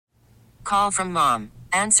call from mom.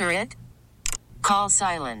 Answer it. Call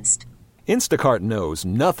silenced. Instacart knows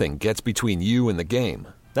nothing gets between you and the game.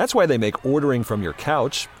 That's why they make ordering from your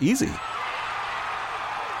couch easy.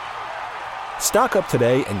 Stock up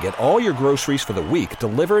today and get all your groceries for the week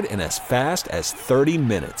delivered in as fast as 30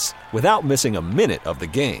 minutes without missing a minute of the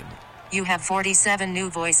game. You have 47 new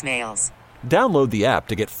voicemails. Download the app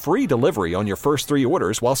to get free delivery on your first 3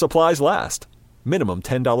 orders while supplies last. Minimum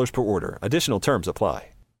 $10 per order. Additional terms apply.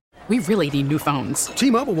 We really need new phones.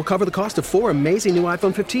 T-Mobile will cover the cost of 4 amazing new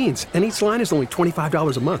iPhone 15s, and each line is only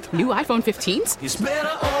 $25 a month. New iPhone 15s? It's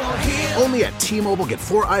better over here. Only at T-Mobile, get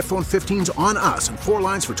 4 iPhone 15s on us and 4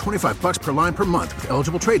 lines for $25 per line per month with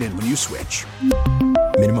eligible trade-in when you switch.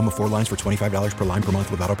 Minimum of 4 lines for $25 per line per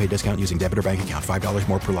month with autopay discount using debit or bank account. $5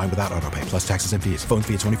 more per line without autopay, plus taxes and fees. Phone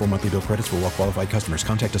fee at 24 monthly bill credits for well-qualified customers.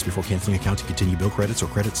 Contact us before canceling account to continue bill credits or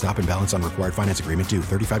credit stop and balance on required finance agreement due.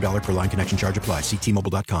 $35 per line connection charge applies. See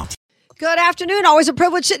T-Mobile.com. Good afternoon. Always a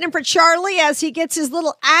privilege sitting in for Charlie as he gets his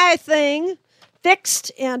little eye thing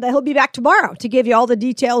fixed. And he'll be back tomorrow to give you all the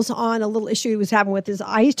details on a little issue he was having with his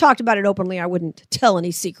eye. He's talked about it openly. I wouldn't tell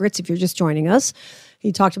any secrets if you're just joining us.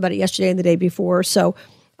 He talked about it yesterday and the day before. So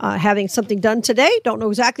having something done today, don't know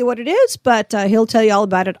exactly what it is, but he'll tell you all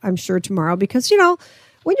about it, I'm sure, tomorrow. Because, you know,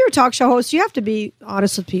 when you're a talk show host, you have to be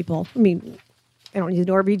honest with people. I mean, I don't need to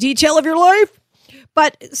know every detail of your life.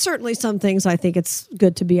 But certainly some things I think it's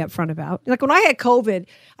good to be upfront about. Like when I had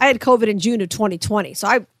COVID in June of 2020. So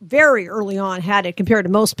I very early on had it compared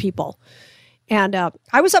to most people. And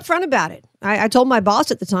I was upfront about it. I told my boss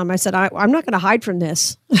at the time, I said, I'm not going to hide from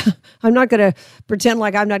this. I'm not going to pretend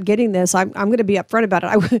like I'm not getting this. I'm going to be upfront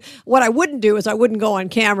about it. What I wouldn't do is I wouldn't go on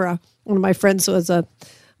camera. One of my friends was the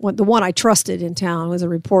one I trusted in town was a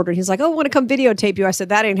reporter. He's like, oh, I want to come videotape you. I said,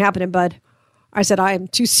 that ain't happening, bud. I said, I am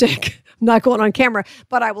too sick. I'm not going on camera,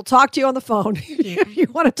 but I will talk to you on the phone if you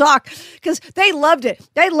want to talk, because they loved it.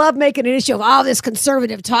 They loved making an issue of, oh, this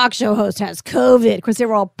conservative talk show host has COVID. Of course, they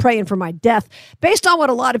were all praying for my death. Based on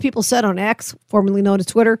what a lot of people said on X, formerly known as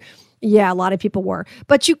Twitter, yeah, a lot of people were.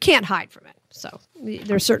 But you can't hide from it. So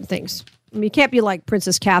there's certain things. I mean, you can't be like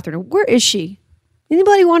Princess Catherine. Where is she?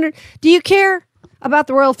 Anybody wonder? Do you care about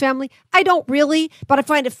the royal family? I don't really, but I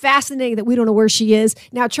find it fascinating that we don't know where she is.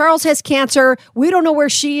 Now, Charles has cancer. We don't know where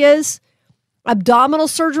she is. Abdominal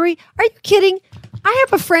surgery? Are you kidding? I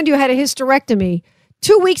have a friend who had a hysterectomy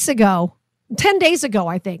 2 weeks ago, 10 days ago,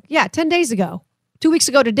 I think. Yeah, 10 days ago. 2 weeks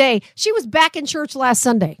ago today. She was back in church last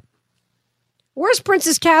Sunday. Where's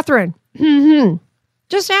Princess Catherine?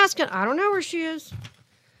 Just asking. I don't know where she is.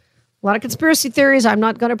 A lot of conspiracy theories. I'm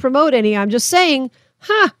not going to promote any. I'm just saying,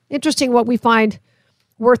 interesting what we find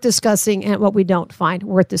worth discussing and what we don't find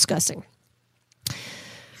worth discussing.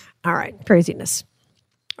 All right, craziness.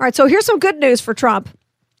 All right, so here's some good news for Trump.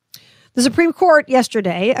 The Supreme Court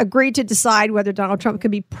yesterday agreed to decide whether Donald Trump can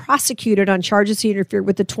be prosecuted on charges he interfered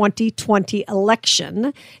with the 2020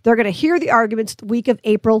 election. They're going to hear the arguments the week of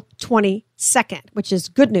April 22nd, which is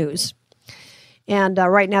good news. And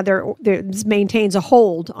right now, this maintains a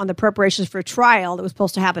hold on the preparations for a trial that was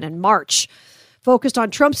supposed to happen in March, focused on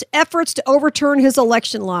Trump's efforts to overturn his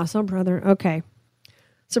election loss. Oh, brother. Okay.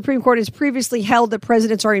 Supreme Court has previously held that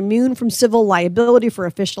presidents are immune from civil liability for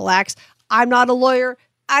official acts. I'm not a lawyer.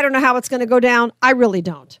 I don't know how it's going to go down. I really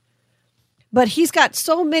don't. But he's got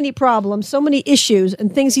so many problems, so many issues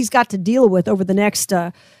and things he's got to deal with over the next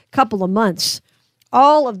couple of months.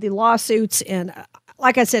 All of the lawsuits and,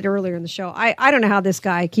 like I said earlier in the show, I don't know how this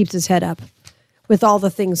guy keeps his head up with all the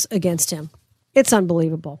things against him. It's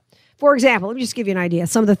unbelievable. For example, let me just give you an idea.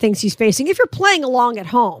 Some of the things he's facing. If you're playing along at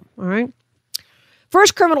home, all right?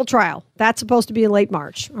 First criminal trial. That's supposed to be in late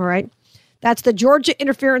March, all right? That's the Georgia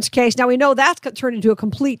interference case. Now, we know that's turned into a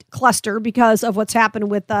complete cluster because of what's happened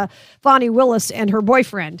with Fonnie Willis and her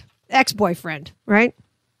boyfriend, ex-boyfriend, right?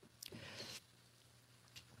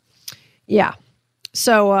 Yeah.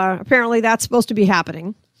 So apparently that's supposed to be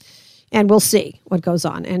happening, and we'll see what goes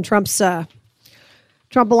on. And Trump,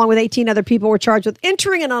 along with 18 other people, were charged with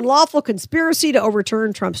entering an unlawful conspiracy to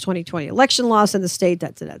overturn Trump's 2020 election loss in the state.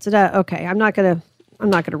 Okay, I'm not going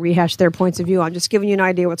to rehash their points of view. I'm just giving you an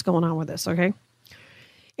idea what's going on with this, okay?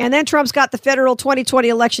 And then Trump's got the federal 2020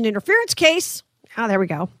 election interference case. Oh, there we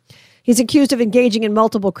go. He's accused of engaging in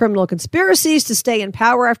multiple criminal conspiracies to stay in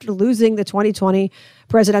power after losing the 2020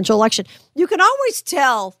 presidential election. You can always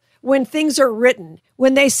tell when things are written,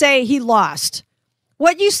 when they say he lost.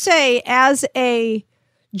 What you say as a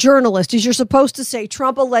journalist is you're supposed to say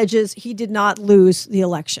Trump alleges he did not lose the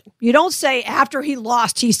election. You don't say after he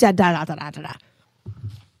lost, he said da-da-da-da-da-da.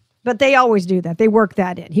 But they always do that. They work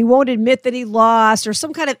that in. He won't admit that he lost or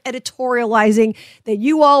some kind of editorializing that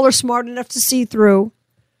you all are smart enough to see through.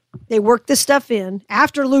 They worked this stuff in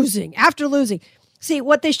after losing. See,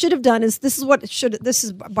 what they should have done is, this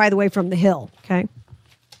is, by the way, from The Hill, okay?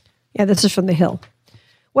 Yeah, this is from The Hill.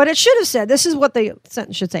 What it should have said, this is what the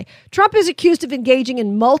sentence should say. Trump is accused of engaging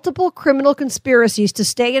in multiple criminal conspiracies to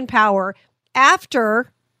stay in power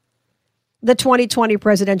after the 2020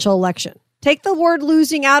 presidential election. Take the word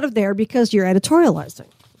losing out of there because you're editorializing.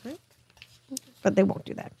 Okay? But they won't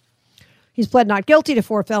do that. He's pled not guilty to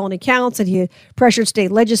 4 felony counts, and he pressured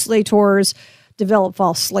state legislators, developed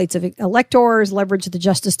false slates of electors, leveraged the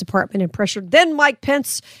Justice Department, and pressured then Mike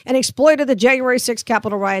Pence, and exploited the January 6th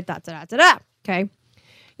Capitol riot. Okay.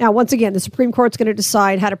 Now, once again, the Supreme Court's going to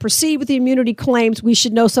decide how to proceed with the immunity claims. We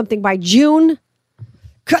should know something by June.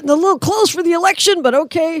 Cutting a little close for the election, but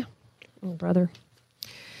okay. Oh, brother.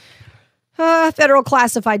 Federal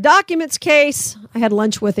classified documents case. I had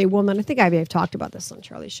lunch with a woman. I think I may have talked about this on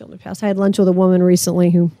Charlie's Show in the past. I had lunch with a woman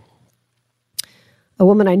recently a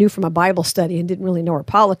woman I knew from a Bible study and didn't really know her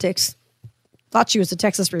politics. Thought she was a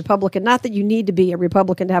Texas Republican. Not that you need to be a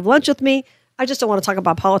Republican to have lunch with me. I just don't want to talk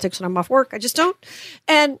about politics when I'm off work. I just don't.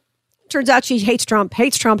 And turns out she hates Trump.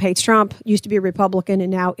 Used to be a Republican and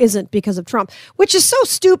now isn't because of Trump, which is so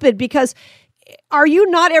stupid because are you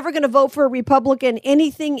not ever going to vote for a Republican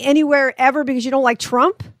anything, anywhere, ever because you don't like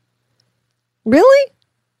Trump? Really?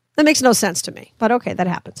 That makes no sense to me. But okay, that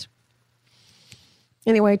happens.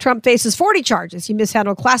 Anyway, Trump faces 40 charges. He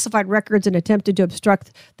mishandled classified records and attempted to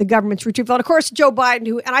obstruct the government's retrieval. And of course, Joe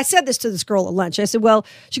Biden, and I said this to this girl at lunch. I said,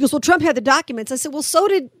 she goes, Trump had the documents. I said, so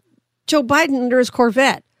did Joe Biden under his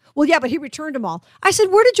Corvette. Well, yeah, but he returned them all. I said,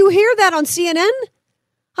 where did you hear that on CNN?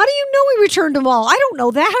 How do you know he returned them all? I don't know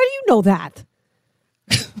that. How do you know that?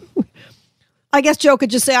 I guess Joe could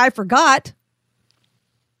just say, I forgot.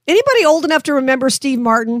 Anybody old enough to remember Steve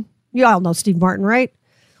Martin? You all know Steve Martin, right?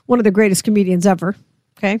 One of the greatest comedians ever.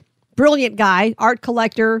 Okay. Brilliant guy, art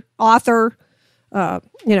collector, author,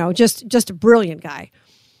 just a brilliant guy.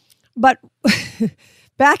 But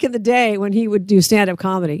back in the day when he would do stand-up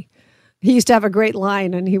comedy, he used to have a great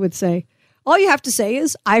line and he would say, all you have to say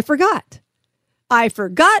is, I forgot. I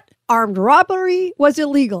forgot armed robbery was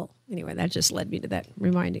illegal. Anyway, that just led me to that,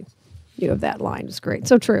 reminding you of that line. It's great.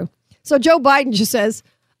 So true. So Joe Biden just says,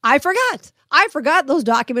 I forgot. I forgot those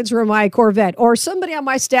documents were in my Corvette, or somebody on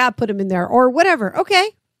my staff put them in there, or whatever. Okay.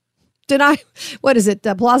 What is it?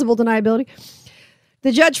 Plausible deniability.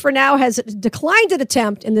 The judge for now has declined an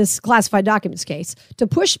attempt in this classified documents case to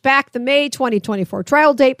push back the May 2024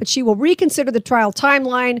 trial date, but she will reconsider the trial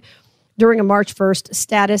timeline during a March 1st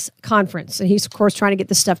status conference. And he's, of course, trying to get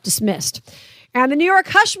this stuff dismissed. And the New York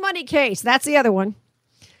hush money case, that's the other one.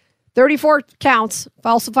 34 counts,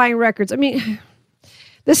 falsifying records. I mean,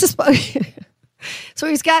 this is... So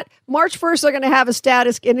he's got March 1st, they're going to have a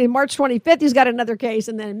status. And in March 25th, he's got another case.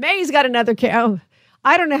 And then in May, he's got another case. Oh,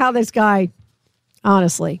 I don't know how this guy,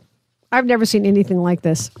 honestly, I've never seen anything like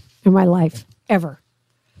this in my life, ever.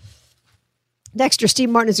 Dexter, Steve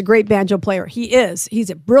Martin is a great banjo player. He is. He's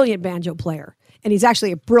a brilliant banjo player. And he's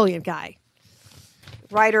actually a brilliant guy.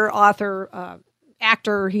 Writer, author,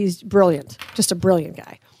 actor. He's brilliant. Just a brilliant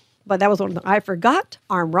guy. But that was one of them. I forgot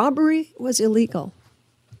armed robbery was illegal.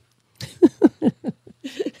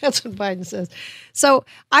 That's what Biden says. So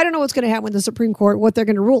I don't know what's going to happen with the Supreme Court, what they're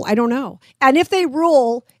going to rule. I don't know. And if they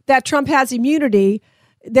rule that Trump has immunity,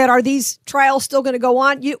 that are these trials still going to go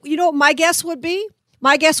on? You know what my guess would be?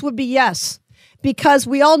 My guess would be yes, because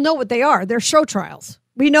we all know what they are. They're show trials.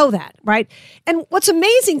 We know that, right? And what's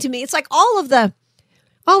amazing to me, it's like all the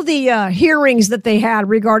hearings that they had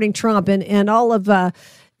regarding Trump and all of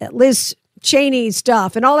Liz Cheney's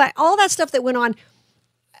stuff and all that stuff that went on.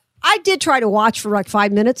 I did try to watch for like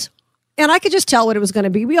 5 minutes, and I could just tell what it was going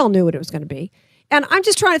to be. We all knew what it was going to be. And I'm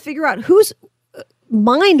just trying to figure out whose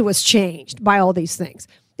mind was changed by all these things.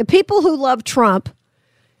 The people who love Trump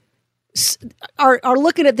are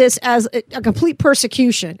looking at this as a complete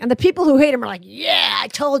persecution. And the people who hate him are like, yeah, I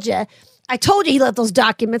told you he left those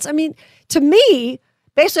documents. I mean, to me,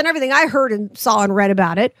 based on everything I heard and saw and read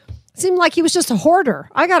about it, it seemed like he was just a hoarder.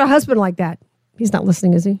 I got a husband like that. He's not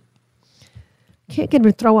listening, is he? Can't get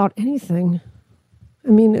him to throw out anything. I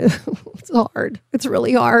mean, it's hard. It's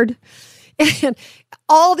really hard. And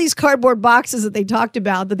all these cardboard boxes that they talked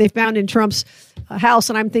about that they found in Trump's house.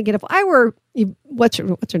 And I'm thinking, if I were, what's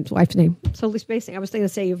her wife's name? I'm totally spacing. I was thinking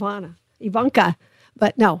to say Ivanka,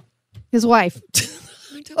 but no, his wife.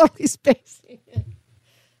 I'm totally spacing.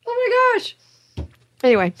 Oh my gosh.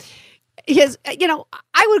 Anyway,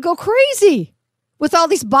 I would go crazy with all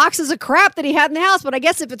these boxes of crap that he had in the house. But I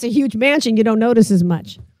guess if it's a huge mansion, you don't notice as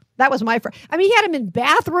much. That was my first. I mean, he had him in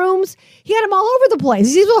bathrooms. He had him all over the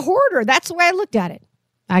place. He's a hoarder. That's the way I looked at it.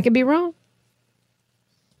 I could be wrong.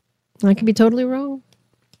 I could be totally wrong.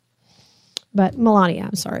 But Melania,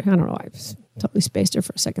 I'm sorry. I don't know. I totally spaced her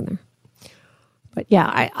for a second there. But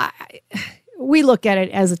yeah, we look at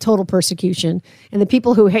it as a total persecution. And the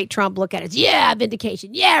people who hate Trump look at it as, yeah,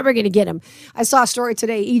 vindication. Yeah, we're going to get him. I saw a story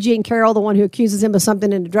today. E. Jean Carroll, the one who accuses him of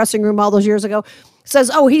something in the dressing room all those years ago,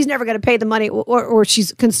 says, oh, he's never going to pay the money, or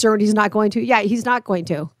she's concerned he's not going to. Yeah, he's not going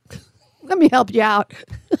to. Let me help you out.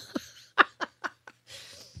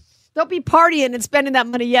 Don't be partying and spending that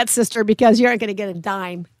money yet, sister, because you aren't going to get a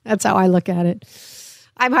dime. That's how I look at it.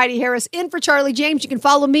 I'm Heidi Harris, in for Charlie James. You can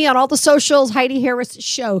follow me on all the socials. Heidi Harris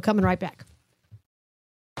Show. Coming right back.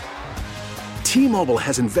 T-Mobile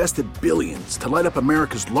has invested billions to light up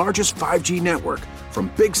America's largest 5G network, from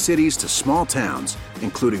big cities to small towns,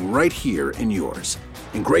 including right here in yours.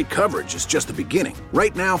 And great coverage is just the beginning.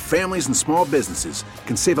 Right now, families and small businesses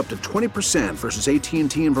can save up to 20% versus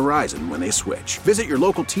AT&T and Verizon when they switch. Visit your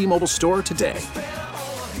local T-Mobile store today.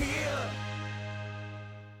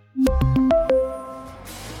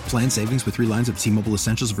 Plan savings with 3 lines of T-Mobile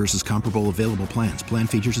Essentials versus comparable available plans. Plan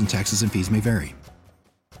features and taxes and fees may vary.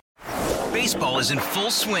 Baseball is in full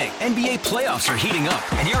swing. NBA playoffs are heating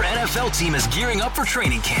up, and your NFL team is gearing up for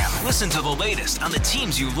training camp. Listen to the latest on the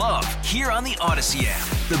teams you love here on the Odyssey app.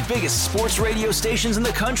 The biggest sports radio stations in the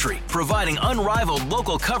country, providing unrivaled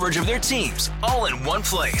local coverage of their teams, all in one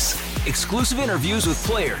place. Exclusive interviews with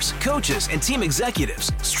players, coaches, and team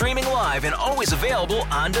executives, streaming live and always available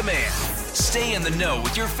on demand. Stay in the know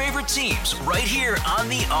with your favorite teams right here on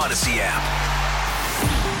the Odyssey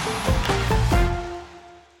app.